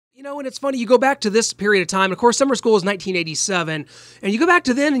And it's funny, you go back to this period of time. Of course, summer school is 1987, and you go back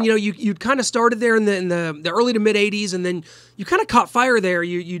to then, and you kind of started there in the early to mid 80s, and then you kind of caught fire there.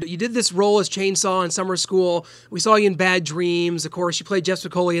 You did this role as Chainsaw in summer school. We saw you in Bad Dreams. Of course, you played Jeff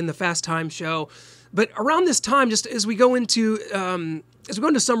Spicoli in the Fast Time show. But around this time, just as we go into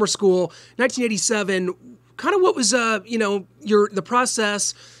summer school, 1987, kind of what was the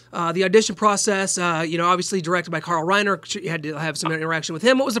process. The audition process, obviously directed by Carl Reiner. You had to have some interaction with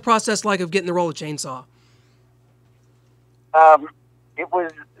him. What was the process like of getting the role of Chainsaw? It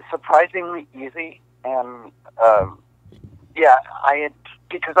was surprisingly easy, and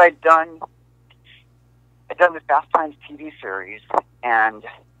because I'd done the Fast Times TV series, and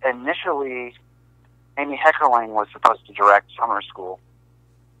initially Amy Heckerling was supposed to direct Summer School,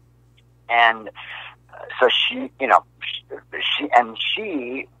 and so she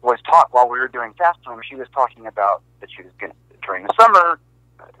was taught while we were doing Fast Time. She was talking about that she was going to, during the summer,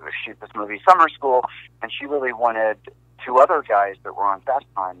 shoot this movie Summer School, and she really wanted two other guys that were on Fast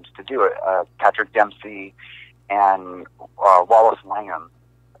Times to do it, Patrick Dempsey and Wallace Langham,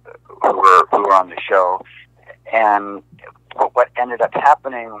 who were on the show. And what ended up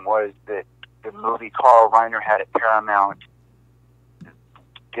happening was that the movie Carl Reiner had at Paramount,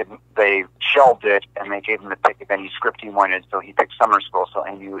 they shelved it, and they gave him the pick of any script he wanted, so he picked Summer School, so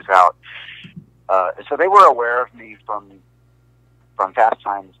Amy was out. So they were aware of me from Fast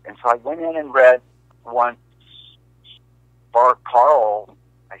Times, and so I went in and read once for Carl,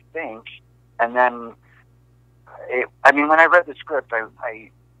 I think, and then, when I read the script, I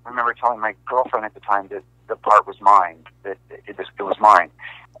remember telling my girlfriend at the time that the part was mine, that it was mine,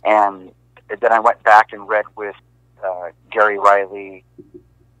 and then I went back and read with Gary Riley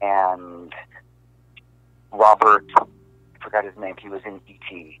and Robert, I forgot his name, he was in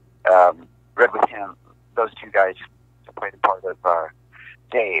E.T., read with him, those two guys to play the part of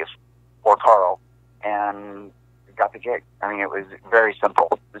Dave or Carl, and got the gig. It was very simple.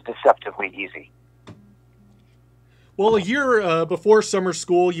 It was deceptively easy. Well, a year before Summer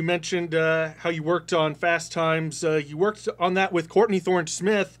School, you mentioned how you worked on Fast Times. You worked on that with Courtney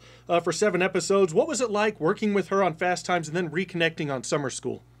Thorne-Smith for 7 episodes. What was it like working with her on Fast Times and then reconnecting on Summer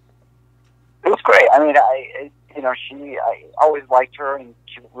School? It was great. I always liked her, and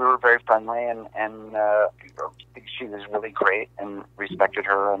we were very friendly, and she was really great, and respected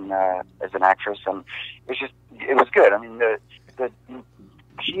her and as an actress, and it was good.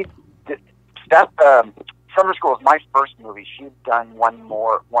 Summer School was my first movie. She'd done one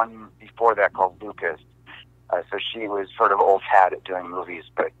before that called Lucas, so she was sort of old hat at doing movies.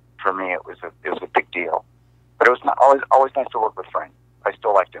 But for me, it was a big deal. But it was always nice to work with friends. I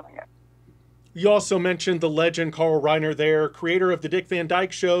still like doing it. You also mentioned the legend Carl Reiner there, creator of The Dick Van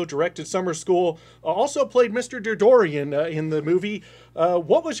Dyke Show, directed Summer School, also played Mr. Derdorian in the movie.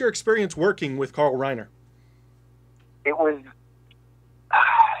 What was your experience working with Carl Reiner? It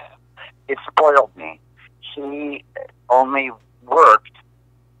spoiled me. He only worked,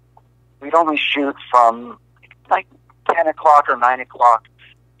 we'd only shoot from like 10 o'clock or 9 o'clock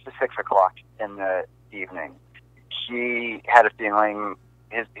to 6 o'clock in the evening. He had a feeling,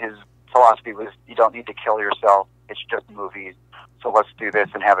 his philosophy was, you don't need to kill yourself, it's just movies, so let's do this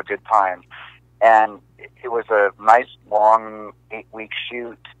and have a good time. And it was a nice, long 8-week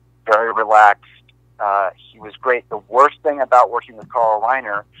shoot, very relaxed. He was great. The worst thing about working with Carl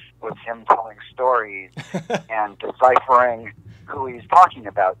Reiner was him telling stories and deciphering who he's talking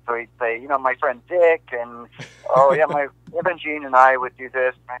about. So he'd say, my friend Dick, and my Imogene and I would do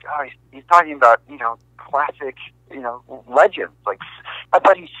this. He's talking about, classic, legends. Like, I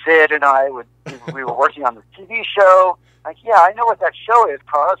thought Sid and we were working on the TV show. Like, yeah, I know what that show is,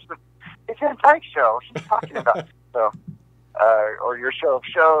 Carl. It's Van Dyke Show. He's talking about so, or your show of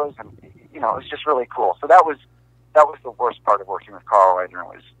shows, and it was just really cool. So that was the worst part of working with Carl Reiner,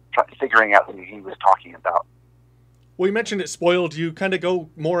 was figuring out who he was talking about. Well, you mentioned it spoiled you. Kind of go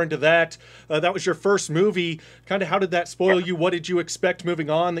more into that. That was your first movie. Kind of how did that spoil you? What did you expect moving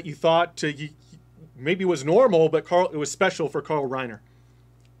on that you thought maybe was normal, but it was special for Carl Reiner?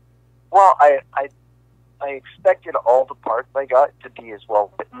 Well, I expected all the parts I got to be as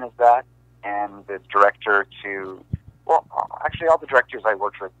well written as that, and the director to, actually all the directors I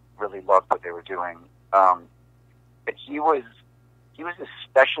worked with really loved what they were doing. But he was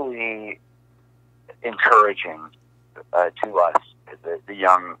especially encouraging to us, the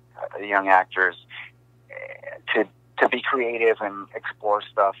young actors, to be creative and explore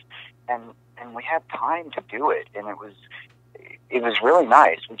stuff, and we had time to do it, and it was really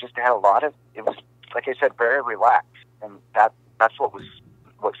nice. We just had it was, like I said, very relaxed, and that's what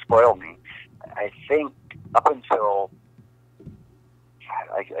spoiled me. I think up until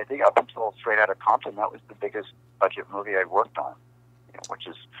I think up until Straight Outta Compton, that was the biggest budget movie I worked on, which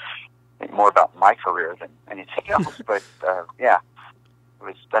is more about my career than anything else. But yeah, it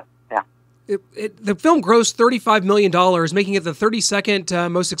was that. Yeah. The film grossed $35 million, making it the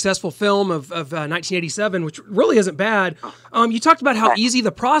 32nd most successful film of 1987, which really isn't bad. You talked about how easy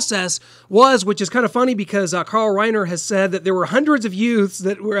the process was, which is kind of funny because Carl Reiner has said that there were hundreds of youths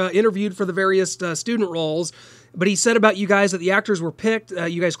that were interviewed for the various student roles. But he said about you guys that the actors were picked.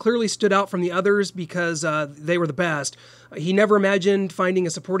 You guys clearly stood out from the others because they were the best. He never imagined finding a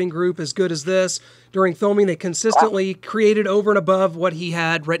supporting group as good as this. During filming, they consistently created over and above what he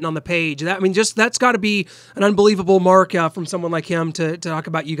had written on the page. That's got to be an unbelievable mark from someone like him to talk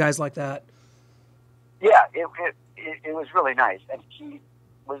about you guys like that. Yeah, it was really nice. And he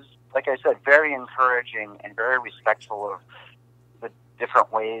was, like I said, very encouraging and very respectful of the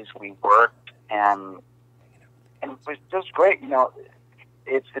different ways we worked. And it was just great.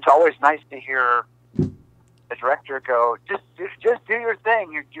 It's always nice to hear the director go, just do your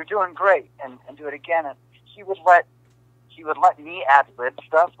thing. You're doing great, and do it again. And he would let me ad lib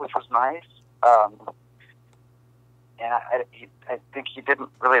stuff, which was nice. And I think he didn't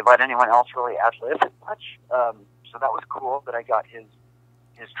really let anyone else really ad lib as much. So that was cool that I got his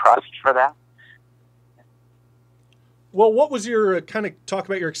trust for that. Well, what was your kind of talk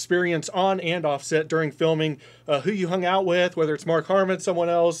about your experience on and off set during filming? Who you hung out with, whether it's Mark Harmon, someone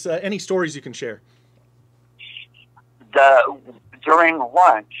else, any stories you can share? During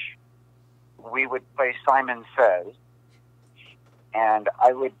lunch, we would play Simon Says, and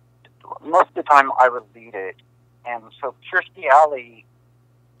most of the time I would lead it. And so Kirstie Alley,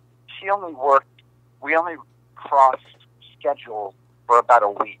 we only crossed schedules for about a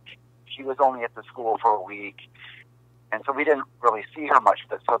week. She was only at the school for a week. And so we didn't really see her much.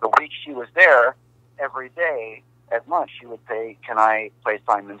 But so the week she was there, every day at lunch, she would say, "Can I play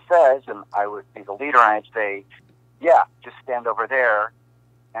Simon Says?" And I would be the leader, and I'd say, "Yeah, just stand over there."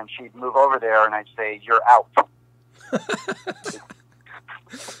 And she'd move over there, and I'd say, "You're out."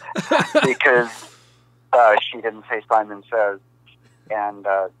 Because she didn't say Simon Says. And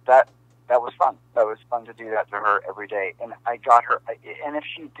that was fun. That was fun to do that to her every day. And I got her, and if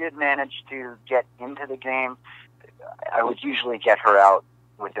she did manage to get into the game, I would usually get her out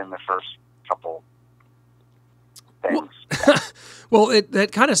within the first couple things. Well,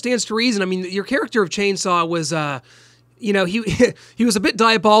 that kind of stands to reason. I mean, your character of Chainsaw was, he was a bit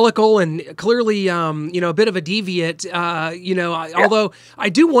diabolical and clearly, a bit of a deviant. Although I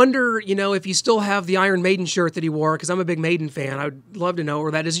do wonder, if you still have the Iron Maiden shirt that he wore, because I'm a big Maiden fan. I would love to know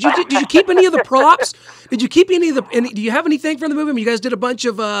where that is. Did you keep any of the props? Did you keep any of the? Do you have anything from the movie? I mean, you guys did a bunch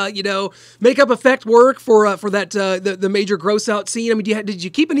of, makeup effect work for that the major gross out scene. I mean, did you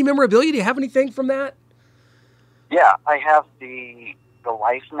keep any memorabilia? Do you have anything from that? Yeah, I have the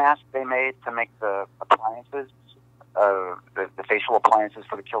life mask they made to make the appliances. The facial appliances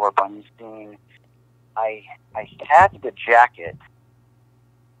for the Killer Bunny scene. I had the jacket.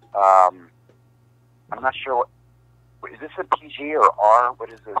 I'm not sure is this a PG or R? What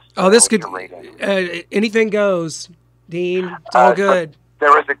is this? Oh, this could anything goes, Dean. It's all good.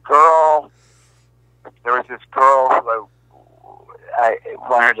 There was this girl who I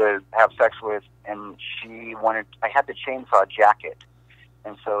wanted to have sex with, and I had the chainsaw jacket,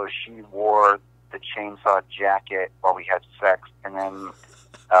 and so she wore the chainsaw jacket while we had sex, and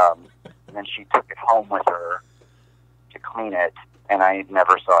then she took it home with her to clean it, and I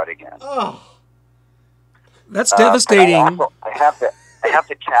never saw it again. Oh, that's devastating. I have the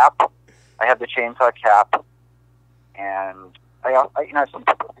cap. I have the chainsaw cap, and I have some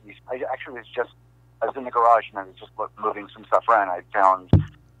publicity. I was in the garage and I was just moving some stuff around. I found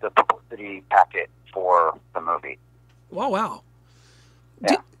the publicity packet for the movie. Wow.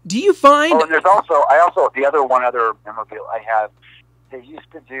 Yeah. Do you find? Oh, and there's one other memorabilia I have. They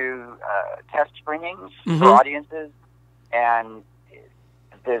used to do test screenings for audiences, and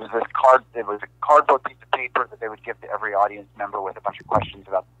there was a cardboard piece of paper that they would give to every audience member with a bunch of questions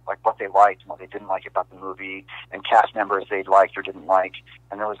about like what they liked and what they didn't like about the movie, and cast members they liked or didn't like,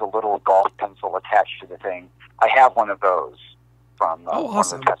 and there was a little golf pencil attached to the thing. I have one of those from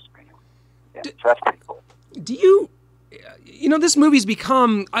awesome. the test screening. Yeah, so that's pretty cool. Do you? This movie's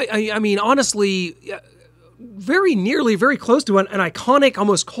become, I mean, honestly, very close to an iconic,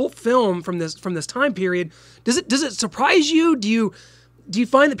 almost cult film from this time period. Does it surprise you? Do you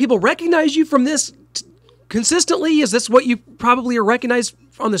find that people recognize you from this consistently? Is this what you probably are recognized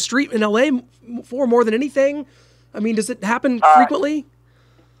on the street in LA for more than anything? I mean, does it happen frequently?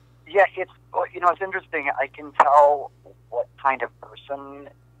 Yeah, it's interesting. I can tell what kind of person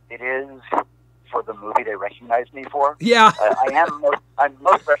it is for the movie they recognize me for. Yeah. I'm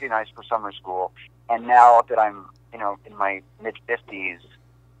most recognized for Summer School, and now that I'm, in my mid-50s,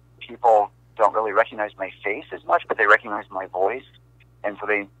 people don't really recognize my face as much, but they recognize my voice, and so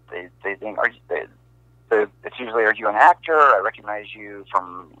they think, it's usually, are you an actor? I recognize you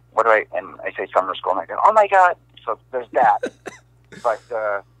from, and I say Summer School, and I go, oh my God. So there's that. But,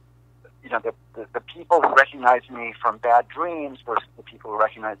 the people who recognize me from Bad Dreams versus the people who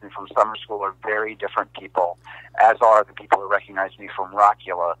recognize me from Summer School are very different people, as are the people who recognize me from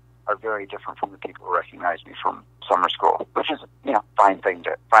Rockula are very different from the people who recognize me from Summer School, which is, fine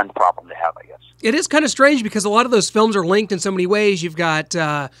problem to have, I guess. It is kind of strange because a lot of those films are linked in so many ways. You've got,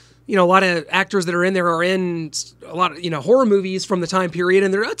 a lot of actors that are in there are in a lot of, horror movies from the time period,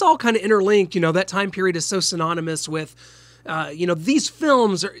 and it's all kind of interlinked. That time period is so synonymous with, these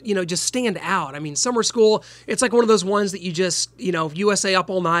films are, just stand out. I mean, Summer School, it's like one of those ones that you just, USA Up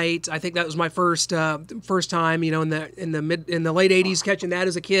All Night. I think that was my first time, in the late 80s catching that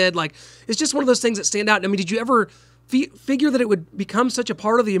as a kid. Like, it's just one of those things that stand out. I mean, did you ever figure that it would become such a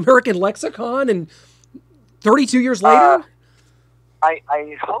part of the American lexicon and 32 years later?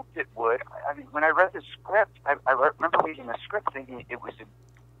 I hoped it would. I mean, when I read the script, I remember reading the script thinking it was a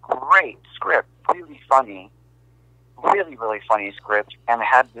great script, really funny, really, really funny script, and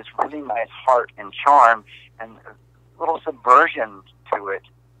had this really nice heart and charm and a little subversion to it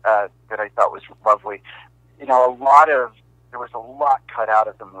that I thought was lovely. There was a lot cut out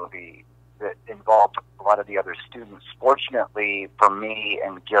of the movie that involved a lot of the other students. Fortunately for me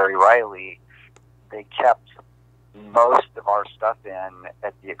and Gary Riley, they kept most of our stuff in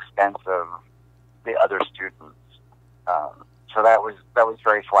at the expense of the other students. So that was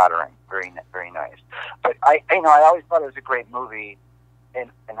very flattering, very, very nice. But I always thought it was a great movie,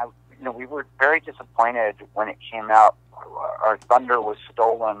 and we were very disappointed when it came out. Our thunder was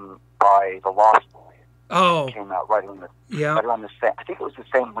stolen by the Lost Boys. Oh, it came out right around the same. I think it was the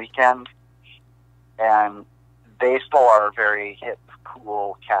same weekend, and they stole our very hip,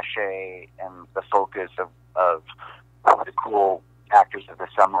 cool cachet and the focus of who the cool actors of the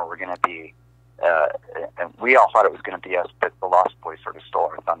summer were going to be. And we all thought it was going to be us, but the Lost Boys sort of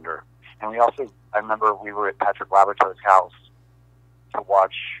stole our thunder. And I remember we were at Patrick Labatore's house to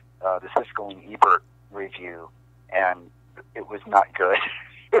watch the Siskel and Ebert review, and it was not good.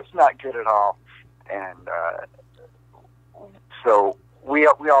 It's not good at all. And so we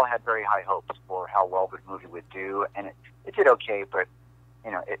all had very high hopes for how well the movie would do, and it did okay, but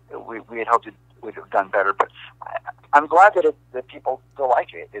we had hoped it would have done better. But I'm glad that people still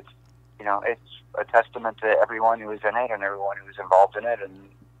like it. It's a testament to everyone who was in it and everyone who was involved in it, and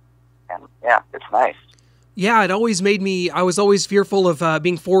yeah, it's nice. Yeah, it always made me, I was always fearful of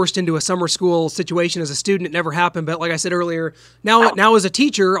being forced into a summer school situation as a student. It never happened, but like I said earlier, now as a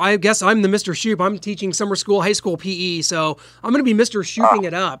teacher, I guess I'm the Mr. Shoop. I'm teaching summer school, high school PE, so I'm going to be Mr. Shooping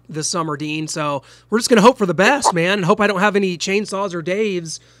it up this summer, Dean. So we're just going to hope for the best, man, and hope I don't have any chainsaws or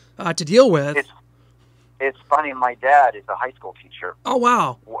Daves to deal with. It's funny, my dad is a high school teacher. Oh,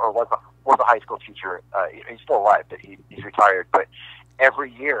 wow. Or was a high school teacher. He's still alive, but he's retired. But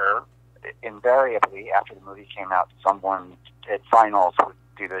every year, invariably, after the movie came out, someone at finals would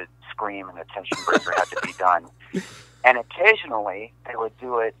do the scream and the tension breaker had to be done. And occasionally, they would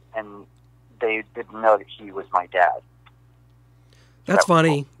do it, and they didn't know that he was my dad. That's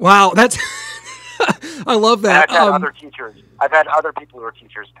funny. Cool. Wow, that's... I love that. I've had other people who are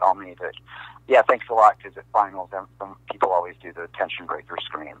teachers tell me that, yeah, thanks a lot, because at finals, some people always do the tension breaker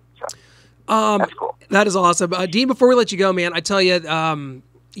scream. So that's cool. That is awesome. Dean, before we let you go, man, I tell you,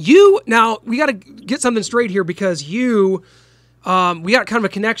 now, we got to get something straight here because we got kind of a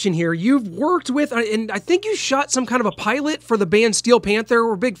connection here. You've worked with, and I think you shot some kind of a pilot for the band Steel Panther.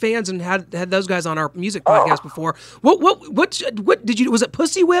 We're big fans and had those guys on our music podcast before. What did you, was it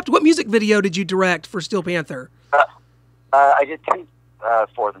Pussy Whipped? What music video did you direct for Steel Panther? I did two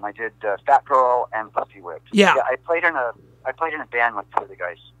for them. I did Fat Girl and Pussy Whipped. Yeah. I played in a band with two of the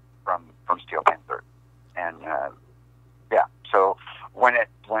guys from Steel Panther. And, so when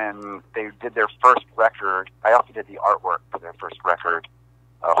they did their first record, I also did the artwork for their first record,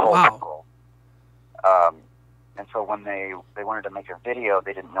 Whole Circle. And so when they wanted to make a video,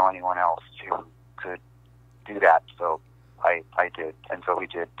 they didn't know anyone else who could do that. So I did, and so we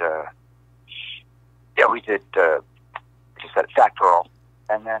did. Just that Fat Girl,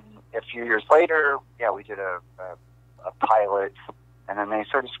 and then a few years later, we did a pilot, and then they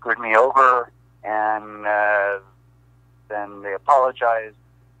sort of screwed me over, and then they apologized,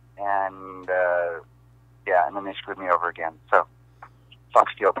 and and then they screwed me over again. So, fuck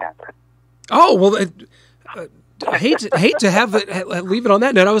Steel Panther. Oh, well, I hate to have it leave it on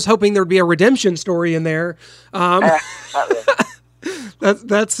that note. I was hoping there'd be a redemption story in there. Not really.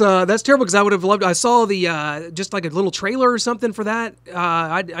 That's terrible because I would have loved. I saw the just like a little trailer or something for that.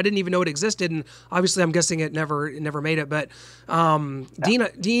 I didn't even know it existed, and obviously I'm guessing it never made it. But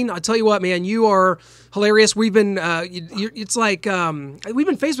Dean, I tell you what, man, you are hilarious. We've been it's like we've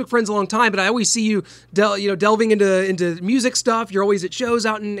been Facebook friends a long time, but I always see you delving into music stuff. You're always at shows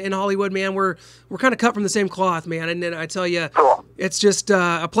out in Hollywood, man. We're kind of cut from the same cloth, man. And then I tell you, Cool. it's just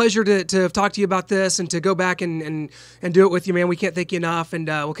a pleasure to talk to you about this and to go back and do it with you, man. We can't thank you enough, and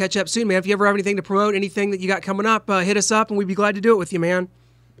we'll catch up soon, man. If you ever have anything to promote, anything that you got coming up, hit us up, and we'd be glad to do it with you, man.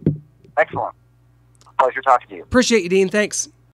 Excellent. Pleasure talking to you. Appreciate you, Dean. Thanks.